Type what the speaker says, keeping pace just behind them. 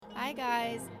Hi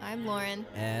guys, I'm Lauren.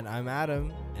 And I'm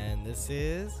Adam, and this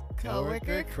is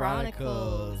Coworker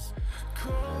Chronicles.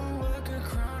 Coworker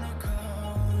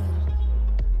Chronicles.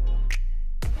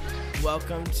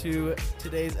 Welcome to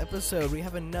today's episode. We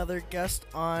have another guest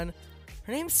on.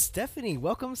 Her name's Stephanie.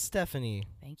 Welcome, Stephanie.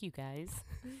 Thank you, guys.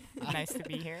 Nice to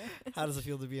be here. How does it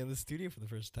feel to be in the studio for the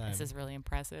first time? This is really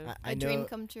impressive. A dream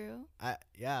come true.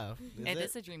 Yeah. It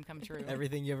is a dream come true.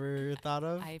 Everything you ever thought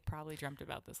of? I probably dreamt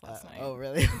about this last night. Oh,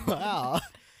 really? Wow.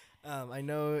 I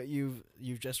know you've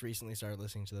just recently started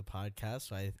listening to the podcast,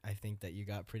 so I think that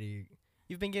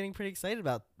you've been getting pretty excited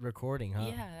about recording,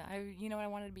 huh? Yeah, I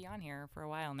wanted to be on here for a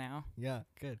while now. Yeah,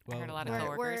 good. I heard a lot of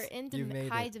coworkers. We're in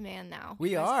high demand now.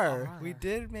 We guys are. are. We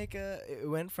did make it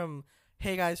went from,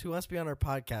 hey guys, who wants to be on our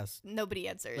podcast? Nobody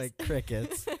answers. Like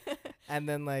crickets. And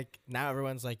then like now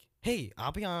everyone's like, hey,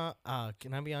 I'll be on,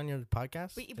 can I be on your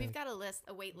podcast? We've got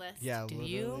a wait list. Yeah, Do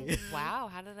literally. you? Wow,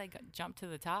 how did I jump to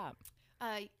the top?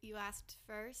 You asked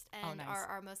first and nice. are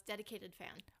our most dedicated fan.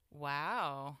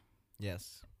 Wow.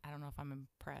 Yes. I don't know if I'm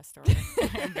impressed or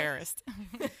embarrassed.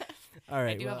 All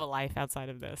right. I do have a life outside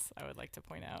of this, I would like to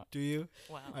point out. Do you?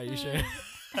 Wow. Are you sure?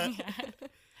 Yeah.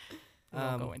 We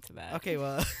won't go into that. Okay,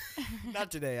 well,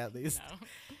 not today at least. No.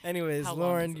 Anyways, How long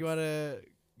Lauren, is you this? want to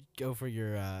go for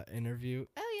your interview?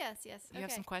 Oh yes. You Okay.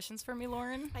 have some questions for me,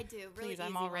 Lauren? I do. Really Please,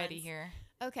 I'm easy all ready ones. here.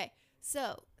 Okay,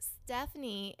 so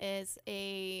Stephanie is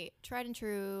a tried and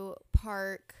true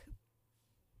park.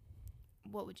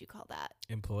 What would you call that?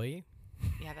 Employee?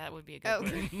 Yeah, that would be a good Oh.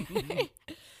 word.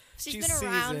 She's She's been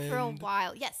around for a seasoned.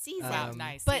 while. Yes, seasoned. Wow,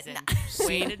 nice. but Seasoned.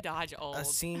 Way to dodge old. A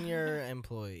senior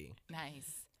employee. Nice.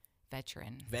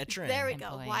 Veteran. Veteran. There we go.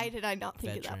 Employee. Why did I not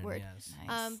think of Veteran, that word? yes.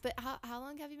 Nice. But how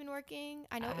long have you been working?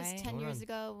 I know it was 10 Hold years on.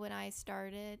 ago when I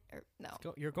started. Or no.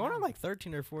 You're going on like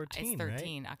 13 or 14, It's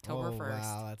 13, right? October Oh, 1st.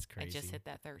 wow, that's crazy. I just hit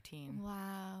that 13.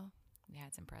 Wow. Yeah,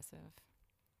 it's impressive.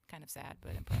 Kind of sad,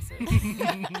 but impressive.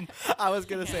 I was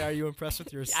going to say, are you impressed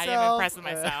with yourself? I am impressed with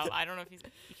myself. I don't know if you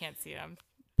can't see it. I'm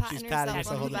She's Patting patting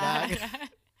herself herself on the on the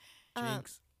back. Um,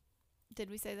 Jinx. Did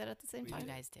we say that at the same you time?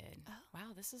 guys did. Oh. Wow,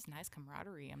 this is nice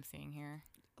camaraderie I'm seeing here.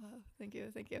 Oh, thank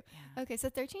you. Yeah. Okay, so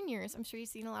 13 years. I'm sure you've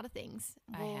seen a lot of things.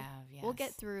 I have, yes. We'll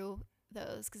get through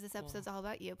those because this Cool. episode's all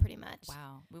about you, pretty much.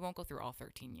 Wow. We won't go through all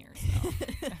 13 years, though.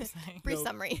 It's like- Brief Nope.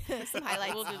 summary, some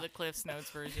highlights. We'll do the Cliff's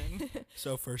Notes version.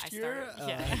 So first I year, started-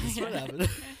 yeah. this is what happened. But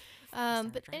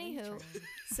Started driving the anywho, train.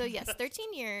 so yes,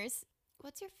 13 years.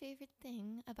 What's your favorite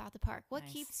thing about the park? What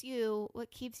Nice. keeps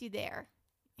you there?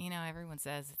 You know, everyone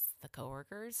says it's the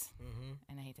coworkers, Mm-hmm.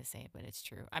 and I hate to say it, but it's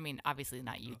true. I mean, obviously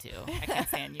not you two. I can't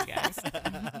stand you guys.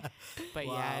 But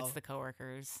yeah, Wow. it's the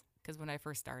coworkers. Because when I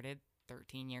first started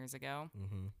 13 years ago,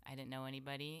 Mm-hmm. I didn't know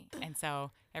anybody, and so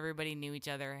everybody knew each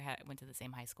other. Went to the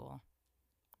same high school,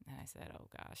 and I said, "Oh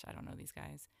gosh, I don't know these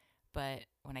guys." But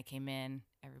when I came in,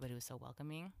 everybody was so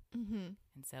welcoming, Mm-hmm.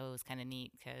 and so it was kind of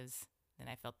neat because then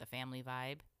I felt the family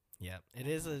vibe. Yeah,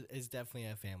 it's definitely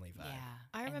a family vibe. Yeah,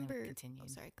 I and then remember. continued. Oh,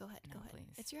 sorry. Go ahead. No, Go ahead.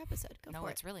 please. It's your episode. Go No,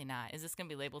 for it's it. really not. Is this gonna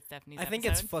be labeled Stephanie's I think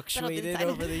it's episode? fluctuated decide.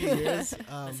 over the years.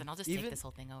 Listen, I'll just even, take this whole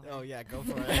thing over. Oh yeah, go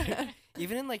for it.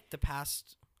 Even in like the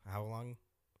past, how long,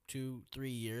 2-3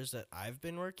 years that I've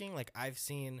been working, like I've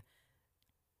seen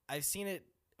it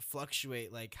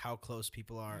fluctuate, like how close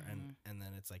people are, and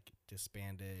then it's like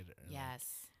disbanded. or, like, Yes.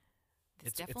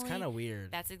 it's definitely kind of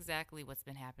weird. That's exactly what's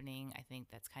been happening. I think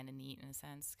that's kind of neat in a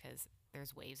sense because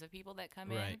there's waves of people that come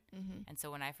Right. in. Mm-hmm. And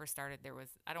so when I first started, there was,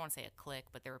 I don't want to say a clique,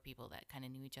 but there were people that kind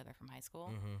of knew each other from high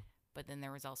school. Mm-hmm. But then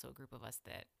there was also a group of us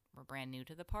that were brand new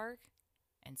to the park.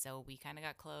 And so we kind of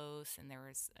got close. And there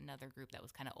was another group that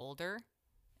was kind of older.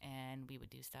 And we would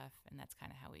do stuff. And that's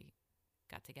kind of how we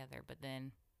got together. But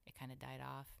then it kind of died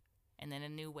off. And then a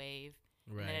new wave.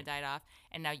 And then it Right. died off.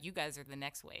 And now you guys are the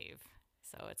next wave.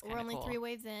 So it's kind We're of only cool. 3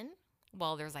 waves in.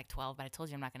 Well, there's like 12, but I told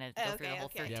you I'm not going to go through the whole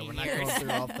Okay. 13 Yeah, we're not years. going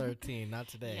through all 13, not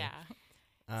today. Yeah.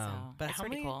 But it's how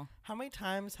pretty many cool. how many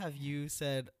times have you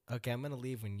said, "Okay, I'm gonna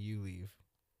leave" when you leave?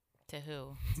 To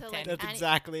who? So To like, That's Annie-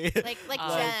 exactly. like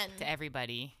Oh, Jen. to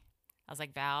everybody. I was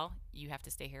like, Val, you have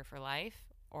to stay here for life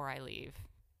or I leave.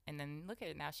 And then look at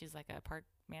it now. She's like a park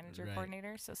manager Right.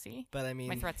 coordinator. So see, But I mean,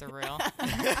 my threats are real.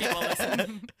 People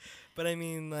listen. But I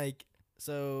mean, like,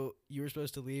 so you were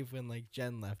supposed to leave when like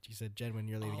Jen left. You said, "Jen, when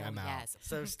you're leaving, Oh, I'm out." yes.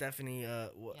 So Stephanie,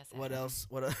 Yes, what Adam. else?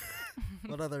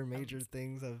 What other major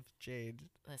things have changed?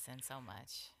 Listen, so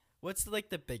much. What's like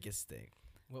the biggest thing?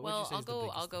 What would you Well, say is the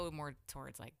biggest I'll thing? go more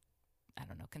towards like, I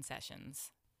don't know,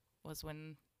 concessions was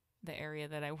when the area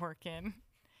that I work in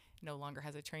no longer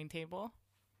has a train table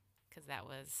because that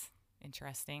was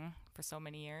interesting for so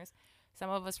many years. Some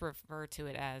of us refer to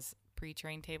it as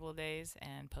pre-train table days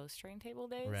and post-train table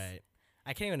days. Right.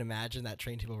 I can't even imagine that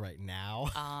train table right now.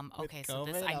 with Okay, so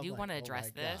this COVID, I I'm do like, want to oh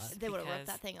address my this. God. They would have ripped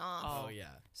because- that thing off. Oh. Oh yeah.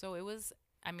 So it was,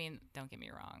 I mean, don't get me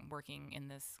wrong, working in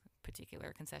this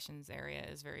particular concessions area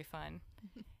is very fun.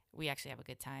 We actually have a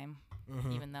good time,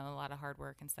 Mhm. even though a lot of hard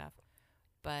work and stuff.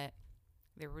 But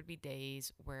there would be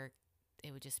days where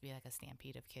it would just be like a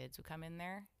stampede of kids would come in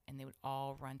there and they would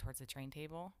all run towards the train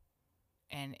table.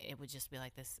 And it would just be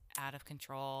like this out of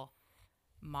control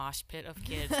mosh pit of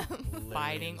kids Literally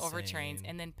fighting over trains. insane.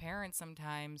 And then parents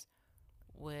sometimes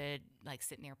would like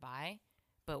sit nearby.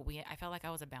 But I felt like I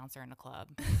was a bouncer in a club.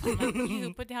 I'm like,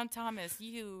 you put down Thomas.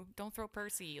 You don't throw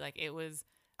Percy. Like it was.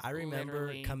 I remember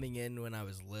literally- coming in when I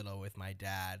was little with my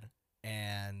dad,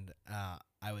 and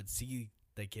I would see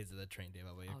the kids at the train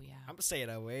table. Like, Oh yeah. I'm staying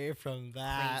away from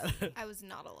that. I was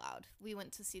not allowed. We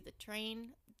went to see the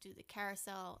train, do the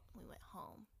carousel, and we went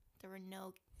home. There were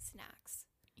no snacks.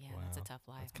 Yeah, that's a Wow, tough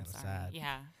life. that's I'm kinda sorry. sad.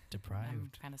 Yeah, I'm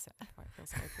Deprived. kind of sad. I feel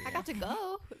sorry for you. I got to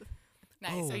go.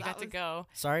 Nice. Oh. So you That got to was- go.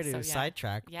 Sorry to So, yeah.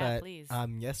 sidetrack, Yeah, but please.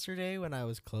 yesterday when I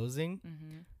was closing,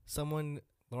 Mm-hmm. someone,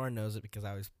 Lauren knows it because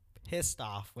I was pissed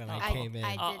off when I Uh-oh. came in.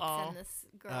 I did Uh-oh. send this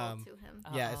girl Um, to him.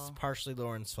 Yeah, it's Uh-oh. partially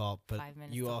Lauren's fault, but 5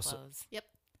 minutes you to also close.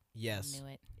 yes, Knew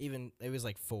it. even it was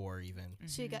like 4 even.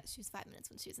 She Mhm. was 5 minutes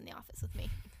when she was in the office with me.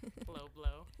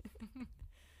 blow.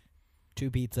 2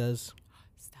 pizzas,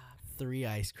 Stop. 3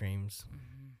 ice creams,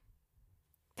 Mm-hmm.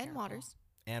 And Terrible. waters.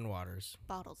 and waters.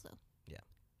 Bottles, though.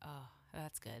 Oh,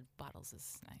 that's good. Bottles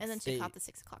is nice. And then she They- caught the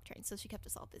 6 o'clock train, so she kept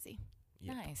us all busy.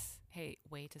 Yeah. Nice. Hey,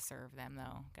 way to serve them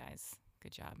though, guys.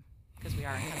 Good job. Because we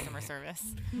are in customer service.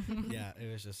 Yeah,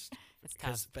 it was just It's tough.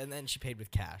 because, and then she paid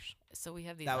with cash. So we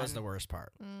have these. That was the worst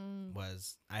part. Mm.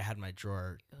 Was I had my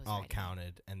drawer It was all ready.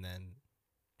 counted, and then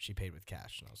she paid with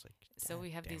cash, and I was like, So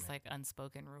we have damn these it." like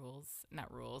unspoken rules,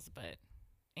 not rules, but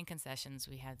in concessions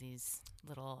we have these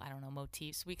little, I don't know,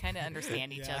 motifs. We kind of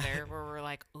understand each Yeah. other where we're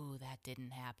like, "Ooh, that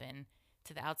didn't happen."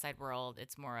 To the outside world,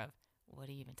 it's more of, "What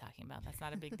are you even talking about? That's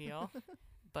not a big deal."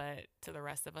 But to the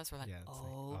rest of us, we're like, Yeah, it's like,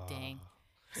 "Oh, dang."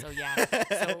 "Oh." So yeah,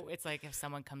 so it's like if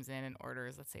someone comes in and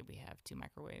orders, let's say we have 2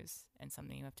 microwaves and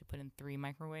something you have to put in 3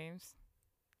 microwaves.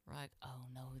 We're like, oh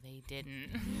no, they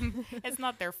didn't. It's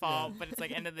not their fault, but it's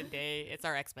like end of the day, it's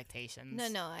our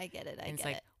expectations. No, I get it. I And it's get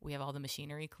like it. we have all the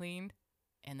machinery cleaned,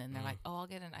 and then they're Mm. like, "Oh, I'll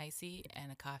get an icy and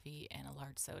a coffee and a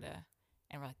large soda,"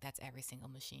 and we're like, "That's every single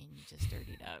machine you just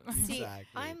dirtied up." See, Exactly.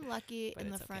 I'm lucky But in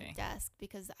the it's front okay. desk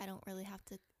because I don't really have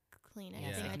to clean Yeah,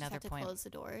 anything. see, I just another have to point. close the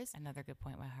doors. Another good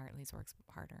point why Hartley's works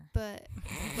harder. But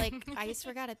like, I used to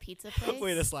work at a pizza place.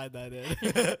 Way to slide that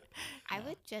in. I Yeah.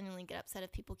 would genuinely get upset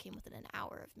if people came within an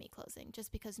hour of me closing,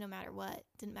 just because no matter what,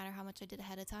 didn't matter how much I did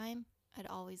ahead of time, I'd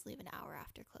always leave an hour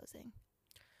after closing,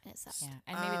 and it sucks. Yeah,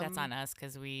 and maybe that's on Um, us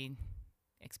because we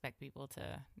expect people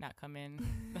to not come in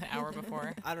the hour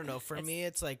before. I don't know. For It's- me,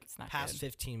 it's like it's not past good.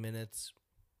 15 minutes.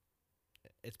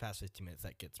 It's past 15 minutes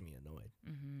that gets me annoyed.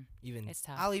 Mm-hmm. Even It's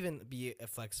tough. I'll even be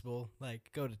flexible, like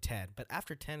go to 10. But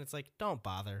after 10, it's like don't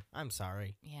bother. I'm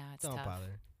sorry, Yeah, it's don't tough.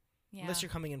 bother. Yeah. Unless you're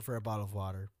coming in for a bottle of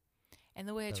water. And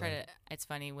the way I But, try like- to, it's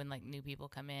funny when like new people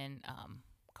come in,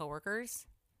 coworkers,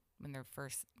 when they're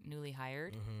first newly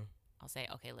hired, Mm-hmm. I'll say,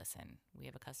 okay, listen, we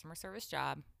have a customer service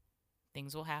job.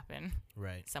 Things will happen.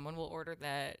 Right. Someone will order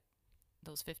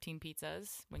those 15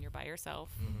 pizzas when you're by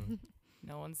yourself. Mhm.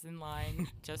 No one's in line,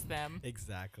 just them.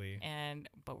 Exactly.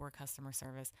 But we're customer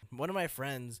service. One of my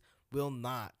friends will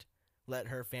not let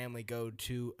her family go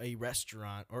to a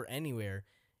restaurant or anywhere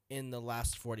in the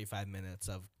last 45 minutes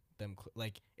of them.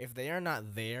 Like, if they are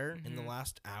not there in the Mhm.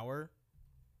 last hour,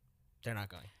 they're not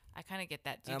going. I kind of get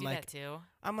that. Do And you I'm do like, that too?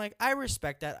 I'm like, I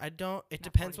respect that. I don't. It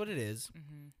Not depends 40. what it is.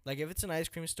 Mm-hmm. Like, if it's an ice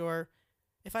cream store,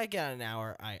 if I get an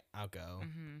hour, I'll go.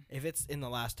 Mm-hmm. If it's in the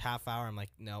last half hour, I'm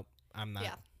like, nope, I'm not.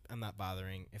 Yeah. I'm not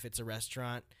bothering. If it's a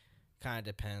restaurant, kind of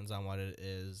depends on what it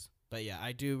is. But yeah,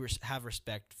 I do have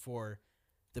respect for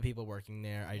the people working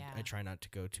there. I Yeah. try not to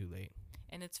go too late.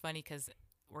 And it's funny because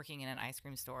working in an ice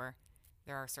cream store,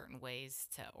 there are certain ways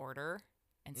to order.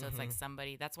 And so it's like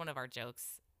Mhm. that's one of our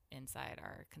jokes inside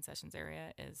our concessions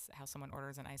area is how someone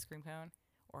orders an ice cream cone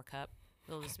or cup.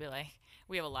 They'll just be like,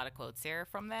 we have a lot of quotes here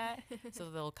from that.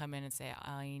 So they'll come in and say,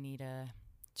 I need a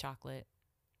chocolate.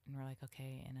 And we're like,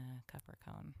 okay, in a cup or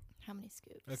cone. How many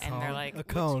scoops? A And they're cone. like, a "Which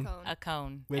cone. A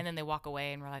cone. With- And then they walk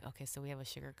away and we're like, okay, so we have a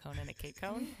sugar cone and a cake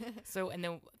cone. So, and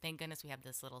then thank goodness we have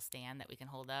this little stand that we can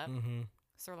hold up. Mm-hmm.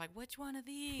 So we're like, which one of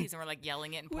these? And we're like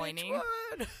yelling it and pointing. Which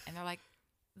one? And they're like,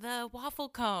 the waffle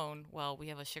cone. Well, we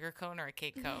have a sugar cone or a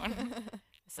cake cone.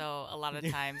 So a lot of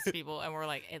times people, and we're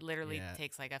like, it literally Yeah.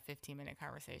 takes like a 15-minute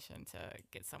conversation to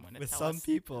get someone to With tell some us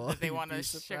people, that they you'd want be a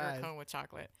sugar surprised. cone with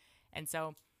chocolate. And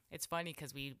so It's funny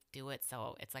because we do it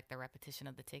so it's like the repetition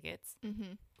of the tickets.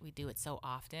 Mm-hmm. We do it so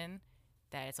often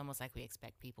that it's almost like we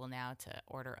expect people now to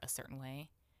order a certain way.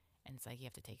 And it's like you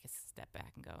have to take a step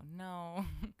back and go, no.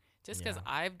 Just because Yeah.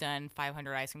 I've done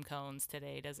 500 ice cream cones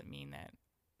today doesn't mean that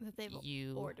That they've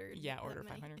you ordered. that order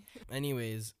many. 500.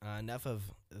 Anyways, enough of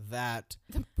that.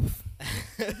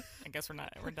 I guess we're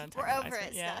done talking We're about over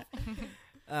ice it,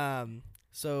 cream.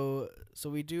 So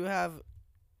we do have.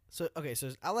 So okay,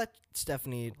 so I'll let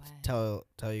Stephanie What?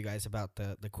 tell you guys about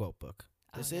the quote book.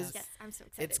 Oh, This yes. is Yes, I'm so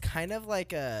excited. it's kind of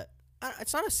like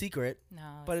it's not a secret, No.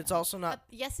 but it's not. also not.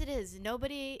 Yes, it is.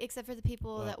 Nobody except for the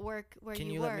people Well, that work where Can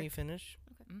you you work. let me finish?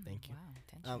 Thank you. Wow,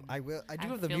 attention. I will. I do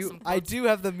I have the feel mute. some I quotes. do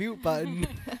have the mute button.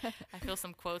 I feel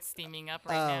some quotes steaming up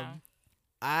right now.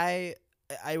 I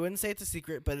wouldn't say it's a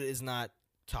secret, but it is not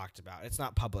talked about. It's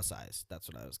not publicized. That's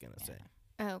what I was gonna Yeah.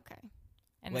 say. Okay.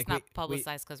 And Like, it's not we-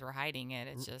 publicized because we're hiding it.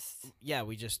 It's just Yeah,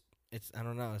 it's I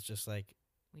don't know. It's just like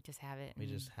we just have it. We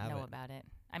and just have know it. about it.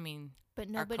 I mean, But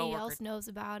Our nobody coworker- else knows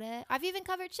about it. I've even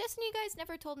covered shifts, and you guys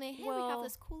never told me, hey, we have Well,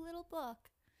 this cool little book.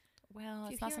 well,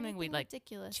 If it's you not hear something we'd anything like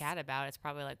ridiculous. chat about. It's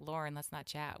probably like, Lauren, let's not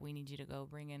chat. We need you to go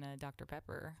bring in a Dr.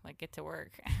 Pepper. Like, get to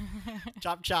work.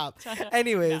 chop chop.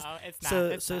 Anyways, No, it's not. so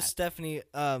it's not. Stephanie,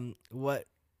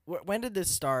 when did this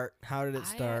start? How did it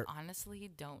start? I honestly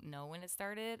don't know when it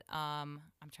started. I'm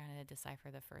trying to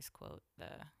decipher the first quote, the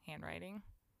handwriting.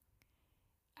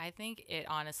 I think it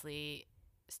honestly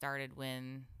started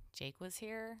when Jake was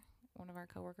here, one of our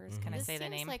coworkers. Can I This say the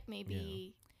seems name? like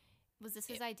maybe was this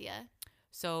his idea?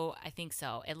 So I think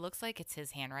so. It looks like it's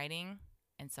his handwriting,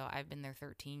 and so I've been there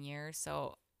 13 years.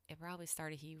 So it probably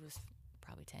started. He was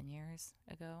probably 10 years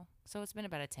ago. So it's been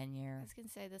about a 10-year. I was gonna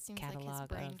say this seems like his Catalog of-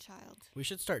 brainchild. We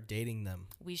should start dating them.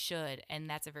 We should, and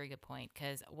that's a very good point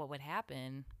because what would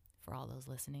happen for all those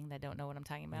listening that don't know what I'm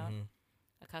talking about, Mhm.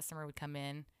 a customer would come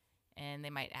in and they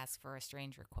might ask for a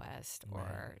strange request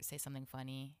or say something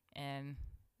funny, and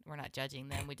we're not judging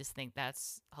them. We just think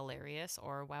that's hilarious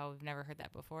or wow, we've never heard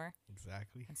that before,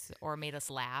 Exactly. and so, or made us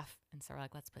laugh, and so we're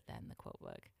like, let's put that in the quote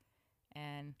book,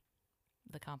 and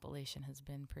the compilation has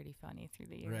been pretty funny through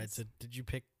the years. Right. So did you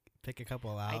pick a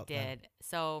couple out? I that- did.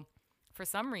 So for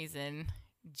some reason,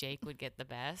 Jake would get the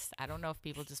best. I don't know if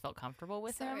people just felt comfortable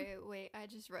with him. Sorry, wait, I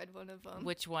just read one of them.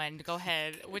 Which one? Go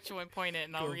ahead. Which one? Point it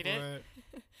and I'll Go read for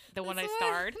it. The one I This one?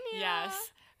 starred. Yeah.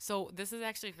 Yes. So this is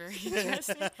actually very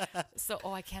interesting. So,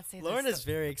 I can't say Lauren this. is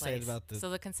very excited place. about this. So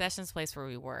the concessions place where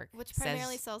we work, Which says-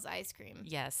 primarily sells ice cream.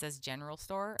 yeah, it says general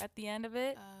store at the end of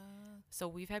it. Uh, So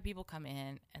we've had people come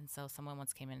in, and so someone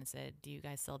once came in and said, "Do you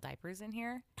guys sell diapers in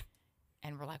here?"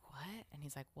 And we're like, "What?" And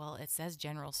he's like, "Well, it says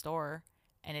general store."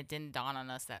 And it didn't dawn on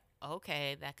us that,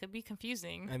 okay, that could be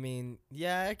confusing. I mean,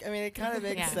 yeah. I mean, it kind of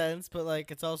makes Yeah. sense, but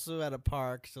like, it's also at a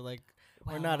park, so like,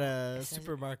 we're not Well, a it says-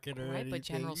 supermarket or right, anything. but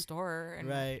general store. And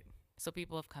Right. So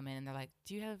people have come in and they're like,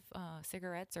 "Do you have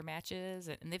cigarettes or matches?"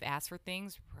 And they've asked for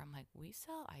things where I'm like, "We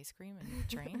sell ice cream and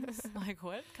trains? Like,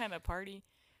 what kind of party?"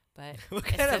 But What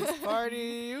it kind of says- party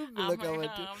you I'm look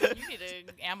like, going you need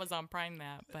to Amazon Prime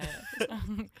that, but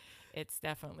it's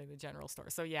definitely the general store.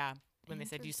 So yeah, when they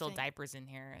said you sold Interesting. diapers in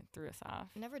here, it threw us off.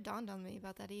 never dawned on me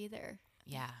about that either.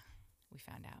 Yeah, we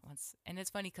found out once, and it's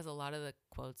funny because a lot of the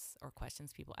quotes or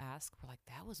questions people ask, we're like,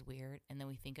 "That was weird," and then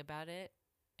we think about it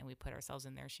and we put ourselves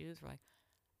in their shoes. We're like,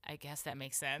 "I guess that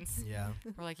makes sense." Yeah.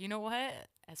 We're like, you know what?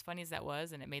 As funny as that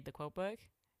was, and it made the quote book.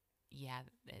 Yeah,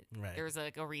 Right. there was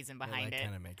like a reason behind that it.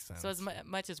 kind of makes sense. So as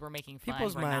much as we're making fun,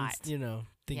 people's we're minds, not.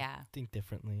 think Yeah. think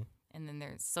differently. And then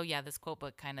this quote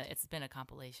book it's been a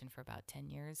compilation for about 10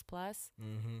 years plus.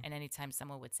 Mm-hmm. And anytime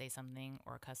someone would say something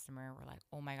or a customer, we're like,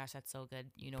 "Oh my gosh, that's so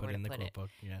good. You know Put where it in to the put quote it." book.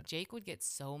 Yeah. Jake would get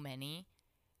so many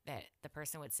that the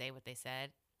person would say what they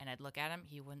said, and I'd look at him.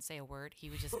 He wouldn't say a word. He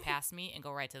would just pass me and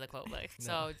go right to the quote book. No.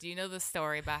 So do you know the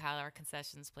story about how our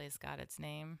concessions place got its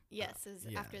name? Yes, is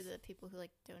after yes. the people who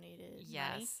like donated money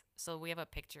Yes. So we have a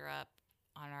picture up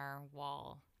on our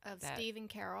wall. of that- Steve and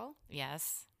Carol.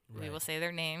 Yes. We Right. will say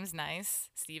their names. Nice.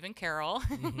 Steve and Carol.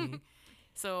 Mhm.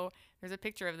 So there's a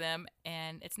picture of them,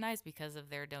 and it's nice because of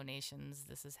their donations.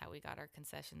 This is how we got our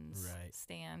concessions Right.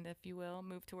 stand, if you will,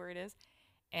 moved to where it is.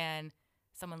 And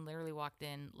someone literally walked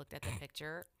in, looked at the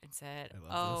picture, and said, I love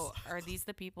 "Oh, this. are these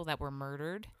the people that were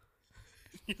murdered?"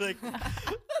 You're like,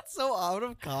 that's so out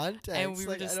of context. And we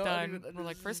were Like, I just don't stunned. even We're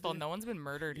like, first of all, understand. no one's been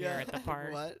murdered Yeah, here at the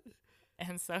park. What?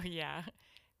 And so, yeah,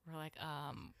 we're like,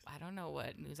 I don't know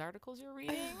what news articles you're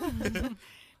reading.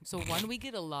 So one we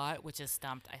get a lot, which has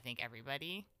stumped, I think,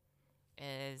 everybody,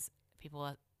 is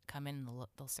people come in and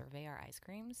they'll survey our ice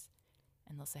creams,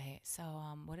 and they'll say, "So,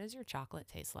 what does your chocolate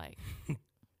taste like?"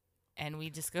 And we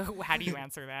just go, how do you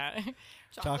answer that?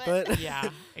 Chocolate? Yeah,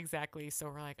 exactly. So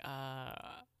we're like,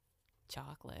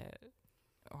 chocolate.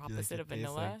 Or like, opposite it of tastes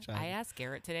like vanilla. I chocolate. asked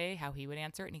Garrett today how he would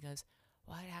answer it, and he goes,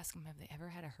 well, I'd ask him, have they ever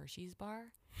had a Hershey's bar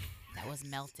that was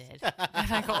melted? And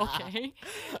I go, okay.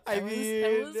 That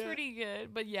was pretty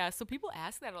good. But yeah, so people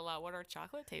ask that a lot, what our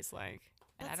chocolate tastes like.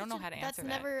 And I don't know how to answer That's that.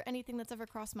 never anything that's ever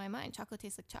crossed my mind. Chocolate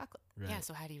tastes like chocolate. Right. Yeah,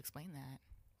 so how do you explain that?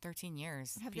 13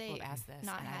 years. Have people they have asked this.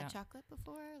 not and I had don't- chocolate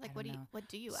before? Like, I what don't do you know. what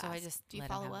do you So ask? I just do you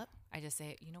let 'em follow have- up? I just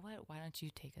say, you know what? Why don't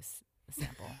you take a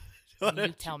sample? Why And you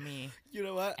don't tell me. You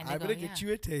know what? And they I'm go, gonna get "Yeah."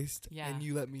 you a taste, Yeah. and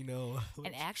you let me know.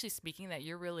 And actually, speaking that,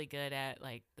 you're really good at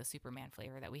like the Superman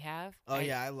flavor that we have. Oh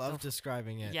yeah, I love so-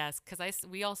 describing it. Yes, because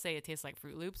we all say it tastes like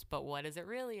Fruit Loops, but what is it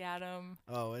really, Adam?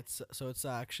 Oh, it's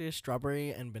actually a strawberry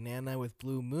and banana with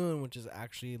Blue Moon, which is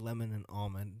actually lemon and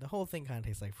almond. The whole thing kind of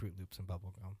tastes like Fruit Loops and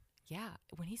bubble gum. Yeah,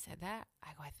 when he said that, I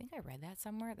go, I think I read that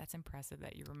somewhere. That's impressive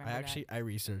that you remember I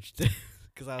researched it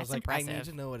because I was That's like, I need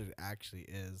impressive. to know what it actually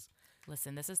is. that.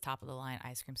 Listen, this is top of the line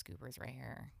ice cream scoopers right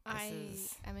here.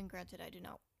 I mean, granted, I do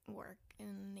not work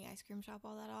in the ice cream shop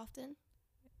all that often.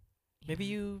 Maybe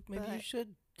Yeah. you But-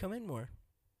 should come in more.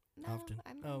 No, Often.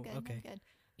 I'm Oh, good. okay. I'm good.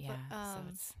 Yeah, so um,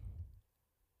 it's.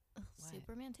 Ugh, What?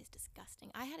 Superman tastes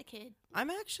disgusting. I had a kid. I'm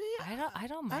actually. I don't I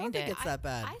don't mind think it. it's that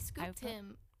bad. I scooped put-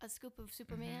 him a scoop of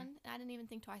Superman. And I didn't even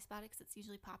think twice about it because it's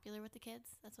usually popular with the kids.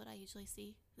 That's what I usually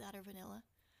see, that or vanilla,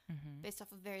 Mhm. based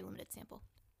off a very limited sample.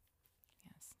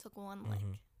 Yes. Took one lick,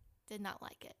 Mhm. did not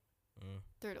like it, Mm.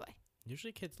 threw it away.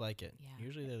 Usually kids like it. Yeah.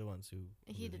 Usually they're the ones who.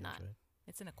 He really did not. enjoy it.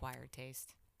 It's an acquired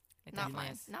taste. It Not definitely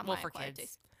mine. is. Not well, my for acquired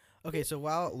kids. taste. Okay, so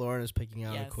while Lauren is picking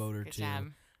out Yes, a quote or good two,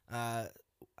 job.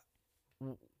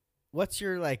 What's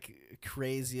your like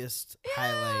craziest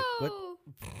highlight? What?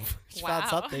 She found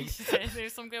something.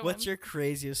 There's some good What's ones. your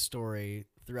craziest story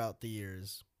throughout the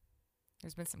years?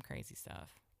 There's been some crazy stuff.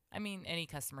 I mean, any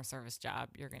customer service job,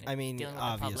 you're gonna I mean, dealing with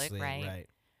obviously, the public, right?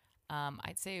 right?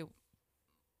 I'd say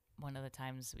one of the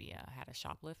times we had a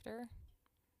shoplifter,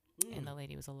 Mm. and the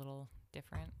lady was a little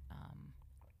different.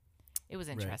 It was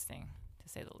Right. interesting to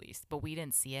say the least, but we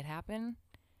didn't see it happen.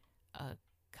 A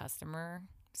customer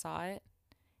saw it,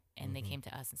 and they Mhm. came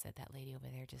to us and said that lady over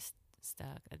there just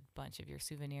stuck a bunch of your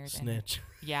souvenirs. Snitch. And,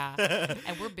 yeah,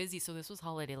 and we're busy, so this was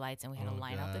holiday lights, and we had a Oh,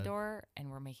 line out the God. door,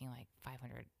 and we're making like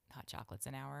 500 hot chocolates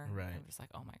an hour. Right. And we're just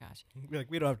like, oh my gosh. We're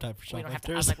like, we don't have time for We don't have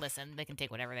to. I shoplifters. was like, listen, they can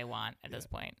take whatever they want at this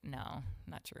Yeah. point. No,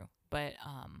 not true. But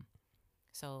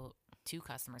so two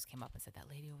customers came up and said that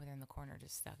lady over there in the corner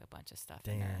just stuck a bunch of stuff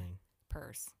in her Dang.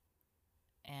 purse,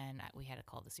 and we had to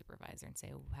call the supervisor and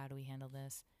say, how do we handle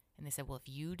this? And they said, well, if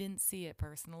you didn't see it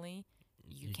personally,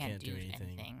 you can't do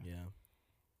anything. Yeah.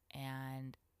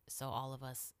 And so all of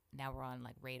us now we're on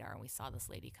like radar, and we saw this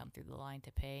lady come through the line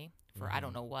to pay for I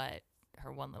don't Mhm. know what,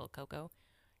 her one little cocoa,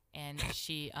 and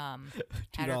she $2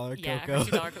 had her, cocoa. yeah, her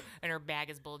 $2 and her bag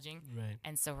is bulging. Right.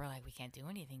 And so we're like, we can't do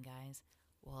anything, guys.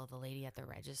 Well, the lady at the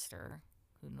register,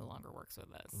 who no longer works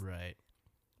with us, Right.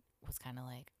 was kind of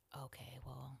like, okay,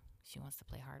 well, she wants to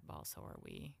play hardball, so are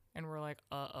we. And we're like,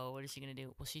 uh-oh, what is she going to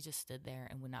do? Well, she just stood there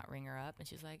and would not ring her up. And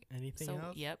she's like, Anything so,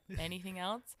 else? yep, anything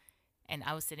else? And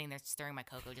I was sitting there stirring my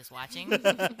cocoa, just watching. And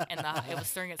it was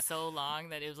stirring it so long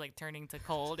that it was like turning to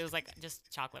cold. It was like just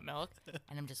chocolate milk.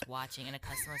 And I'm just watching. And a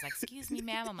customer was like, excuse me,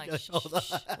 ma'am. I'm like, shh, Hold shh,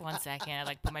 shh, 1 second. I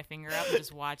like put my finger up and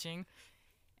just watching.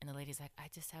 And the lady's like, I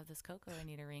just have this cocoa I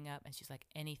need to ring up. And she's like,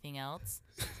 anything else?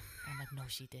 And I'm like, no,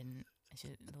 she didn't.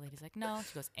 And the lady's like, no.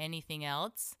 She goes, anything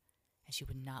else? And she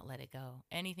would not let it go.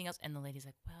 Anything else? And the lady's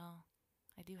like, well,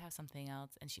 I do have something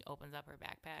else. And she opens up her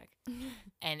backpack.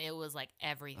 And it was like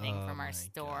everything Oh from my our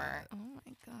store. Oh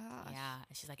my gosh. Yeah.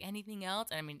 And she's like, anything else?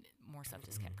 And I mean, more stuff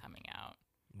just kept coming out.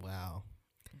 Wow.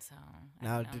 And so I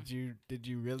Now, don't know. did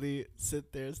you really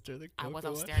sit there and stir the I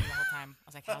cocoa? was staring the whole time. I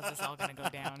was like, how's this all going to go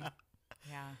down?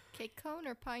 Yeah. Cake cone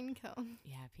or pine cone?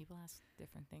 Yeah. People ask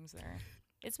different things there.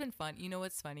 It's been fun. You know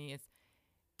what's funny? It's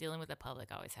dealing with the public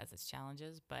always has its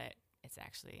challenges, but it's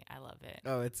actually, I love it.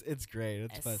 Oh, it's great.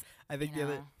 It's fun. I think you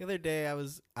the know. other day I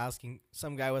was asking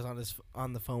some guy was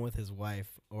on the phone with his wife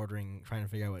trying to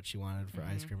figure out what she wanted for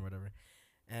ice Mhm. cream or whatever,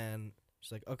 and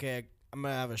she's like, "Okay, I'm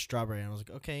gonna have a strawberry," and I was like,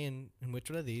 "Okay, and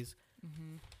which one of these?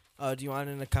 Mm-hmm. Do you want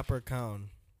it in a cup or a cone?"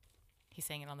 He's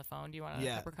saying it on the phone. Do you want a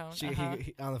Yeah, pepper cone? She Uh-huh.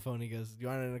 he, on the phone he goes, "Do you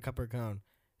want it in a cup or a cone?"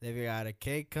 They've got a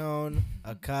cake cone,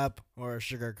 a cup, or a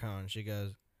sugar cone. She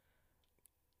goes,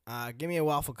 "Give me a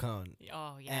waffle cone."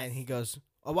 Oh, yes. And he goes,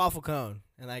 "A waffle cone."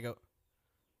 And I go,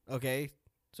 "Okay,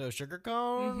 so sugar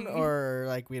cone Mhm. or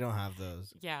like we don't have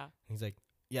those." Yeah. He's like,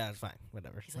 "Yeah, it's fine,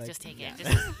 whatever." He's like, just take yeah. it.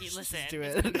 Just listen. do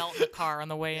It's it. gonna melt in the car on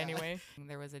the way Yeah. anyway.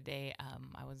 There was a day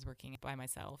I was working by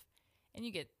myself, and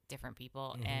you get different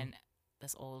people. Mhm. And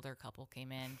this older couple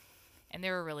came in, and they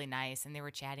were really nice, and they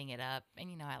were chatting it up.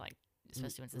 And I like,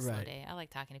 especially when it's a slow right. day, I like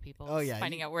talking to people. Oh, just yeah,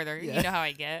 finding out where they're. yeah. You know how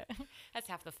I get. That's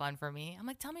half the fun for me. I'm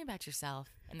like, tell me about yourself.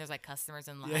 And there's like customers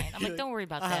in line. Yeah, I'm you're like, don't worry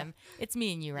about uh-huh. them. It's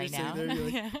me and you right You're now. sitting there, you're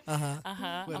like, Yeah. Uh-huh.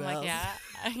 Uh-huh. What I'm like, else? yeah.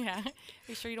 Yeah.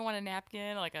 You sure you don't want a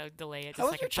napkin? Like a delay it. How Just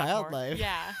was like your a cup child more. life?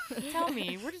 Yeah. Tell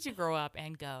me, where did you grow up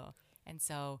and go? And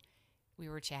so we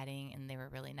were chatting, and they were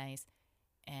really nice.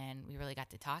 And we really got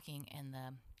to talking. And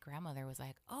the grandmother was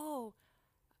like, oh,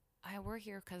 I work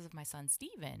here because of my son,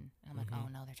 Steven. And I'm like, Mhm. oh,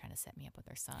 no, they're trying to set me up with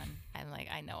their son. I'm like,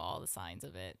 I know all the signs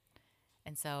of it.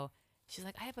 And so she's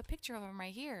like, I have a picture of him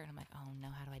right here. And I'm like, oh, no,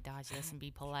 how do I dodge this and be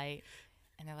polite?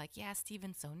 And they're like, yeah,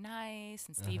 Steven's so nice,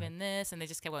 and Steven this. And they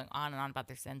just kept going on and on about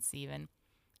their son, Steven.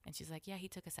 And she's like, yeah, he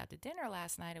took us out to dinner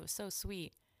last night. It was so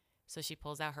sweet. So she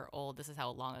pulls out her this is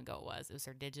how long ago it was. It was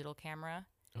her digital camera.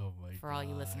 Oh my For all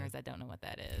you listeners that don't know what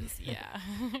that is. Yeah.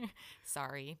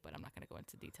 Sorry, but I'm not going to go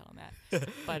into detail on that.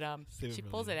 But Save it she for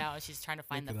pulls it later. out, and she's trying to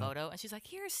find Look the it up. photo. And she's like,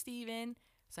 here's Steven.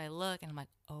 So I look, and I'm like,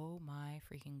 oh my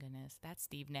freaking goodness. That's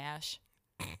Steve Nash.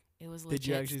 It was legit. Did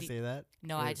you actually Steve- say that?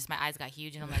 No, Or- my eyes got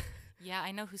huge, and I'm like, yeah,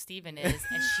 I know who Steven is.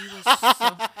 And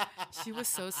she was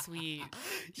so sweet.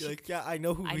 You're like, yeah, I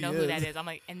know who I he know is. who that is. I'm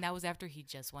like, and that was after he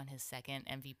just won his second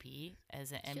MVP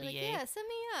as an She's NBA. like, yeah, send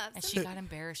me up. And send she me got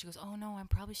embarrassed. She goes, oh, no, I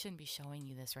probably shouldn't be showing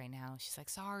you this right now. She's like,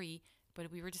 sorry,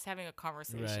 but we were just having a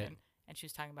conversation. Right. And she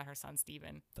was talking about her son,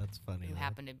 Steven, That's funny. who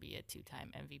happened to be a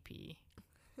 2-time MVP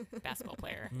basketball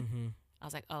player. Mm-hmm. I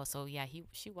was like, oh, so yeah,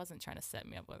 she wasn't trying to set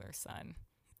me up with her son.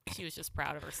 She was just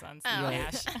proud of her son, Oh. Steve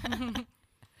Right. Nash.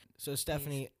 So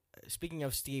Stephanie, speaking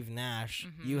of Steve Nash,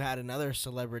 Mhm. you had another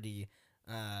celebrity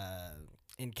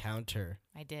encounter.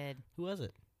 I did. Who was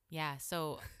it? Yeah,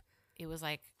 so it was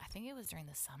like, I think it was during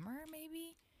the summer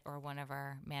maybe, or one of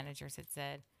our managers had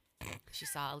said she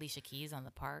saw Alicia Keys on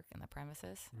the park and the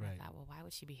premises. And Right. I thought, well, why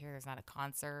would she be here? There's not a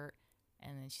concert.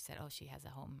 And then she said, oh, she has a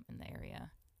home in the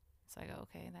area. So I go,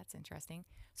 okay, that's interesting.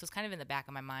 So it's kind of in the back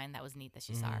of my mind. That was neat that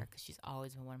she saw her because she's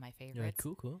always been one of my favorites. You're like,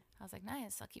 cool. I was like,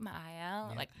 nice. I'll keep my eye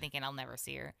out, Yeah. like thinking I'll never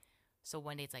see her. So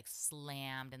one day it's like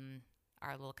slammed in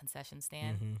our little concession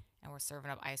stand, Mhm. and we're serving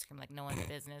up ice cream like no one's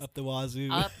business. Up the wazoo.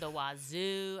 Up the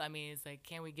wazoo. I mean, it's like,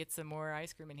 can we get some more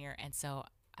ice cream in here? And so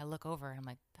I look over and I'm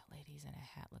like, that lady's in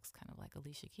a hat looks kind of like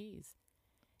Alicia Keys.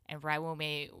 And right when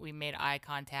we made eye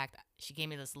contact, she gave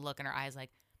me this look in her eyes like,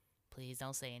 please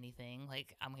don't say anything.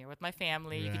 Like, I'm here with my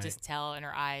family. You could Right. just tell in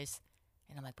her eyes.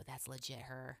 And I'm like, but that's legit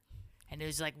her. And it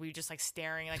was like, we were just like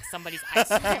staring, like somebody's ice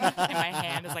cream in my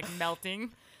hand is like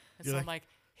melting. And You're so like- I'm like,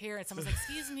 here. And someone's like,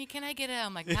 excuse me, can I get it?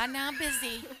 I'm like, not now, I'm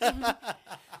busy.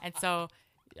 And so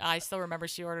I still remember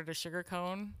she ordered a sugar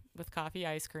cone with coffee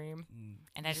ice cream.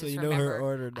 And I So just you know remember. her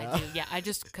order now. I do. Yeah, I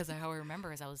just, because how I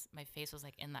remember is my face was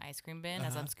like in the ice cream bin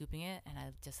as I'm scooping it. And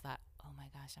I just thought, oh my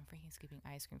gosh, I'm freaking scooping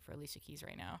ice cream for Alicia Keys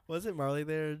right now. Wasn't Marley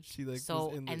there? She like So,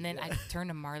 was in the, and then yeah. I turned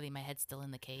to Marley, my head's still in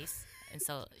the case. And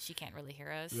so she can't really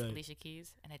hear us, Right. Alicia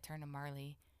Keys. And I turned to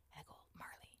Marley and I go,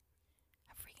 Marley,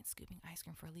 I'm freaking scooping ice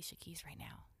cream for Alicia Keys right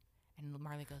now. And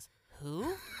Marley goes, who?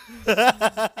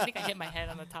 I think I hit my head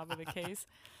on the top of the case.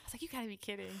 I was like, you gotta be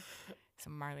kidding. So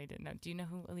Marley didn't know. Do you know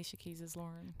who Alicia Keys is,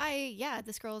 Lauren? Yeah,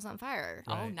 this girl is on fire.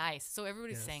 Oh, Right. nice. So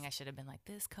everybody's Yes. saying I should have been like,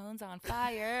 this cone's on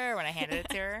fire when I handed it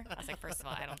to her. I was like, first of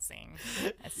all, I don't sing.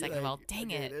 And second of all, dang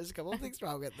okay, it. There's a couple things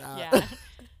wrong with that. Yeah. I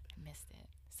missed it.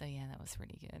 So yeah, that was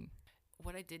pretty good.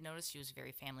 What I did notice, she was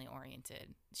very family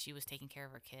oriented. She was taking care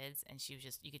of her kids, and she was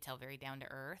just, you could tell, very down to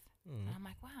earth. Mm. And I'm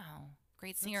like, wow,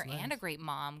 great singer That's and a nice. great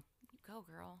mom. Go,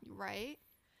 girl. Right?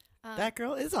 That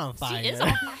girl is on fire. She is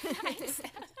on fire.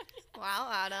 Wow,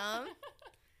 Adam.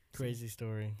 Crazy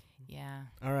story. Yeah.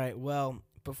 All right. Well,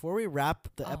 before we wrap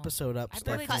the Oh, episode up, I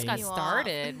barely Stephanie. just got You off.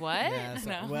 started. What? Yeah, so-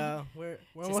 No. well, we're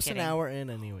Just almost kidding. an hour in,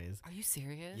 anyways. Are you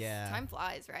serious? Yeah. Time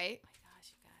flies, right? Oh my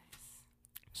gosh, you guys.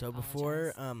 So before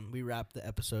Apologize. we wrap the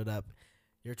episode up,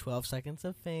 your 12 seconds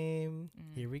of fame.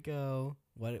 Mm. Here we go.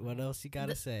 What else you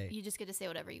gotta The- say? You just get to say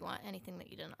whatever you want, anything that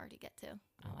you didn't already get to.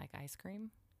 I like ice cream.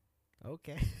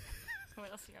 Okay. What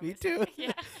else you want Me me to say? too.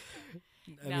 Yeah. I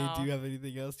mean, do No. you have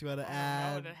anything else you want to Oh,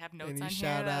 add? no, to have notes Any on here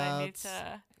shout that I need outs?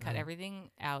 to cut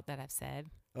everything out that I've said.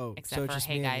 Oh, except so for, just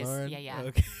hey, me guys. and Lauren? Yeah, yeah.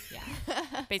 Okay.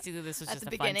 Yeah. Basically, this was At just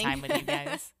the a fun beginning. time with you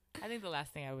guys. I think the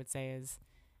last thing I would say is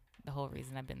the whole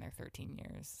reason I've been there 13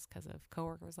 years is because of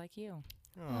coworkers like you.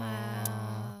 Aw.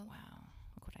 Wow. Wow.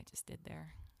 Look what I just did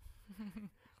there.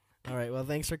 All right. Well,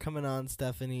 thanks for coming on,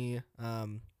 Stephanie.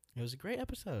 It was a great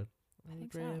episode. That was a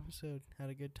think great so. episode. Had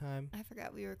a good time. I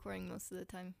forgot we were recording most of the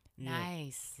time. Yeah.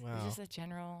 Nice. It Wow. was just a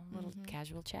general little Mhm.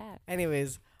 casual chat.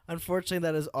 Anyways, unfortunately,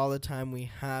 that is all the time we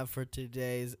have for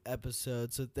today's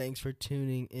episode. So thanks for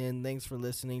tuning in. Thanks for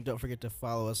listening. Don't forget to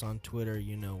follow us on Twitter.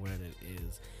 You know what it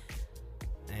is.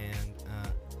 And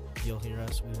you'll hear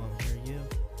us. We won't hear you.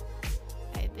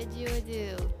 I bid you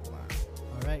adieu. Wow.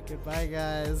 All right. Goodbye,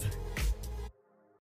 guys.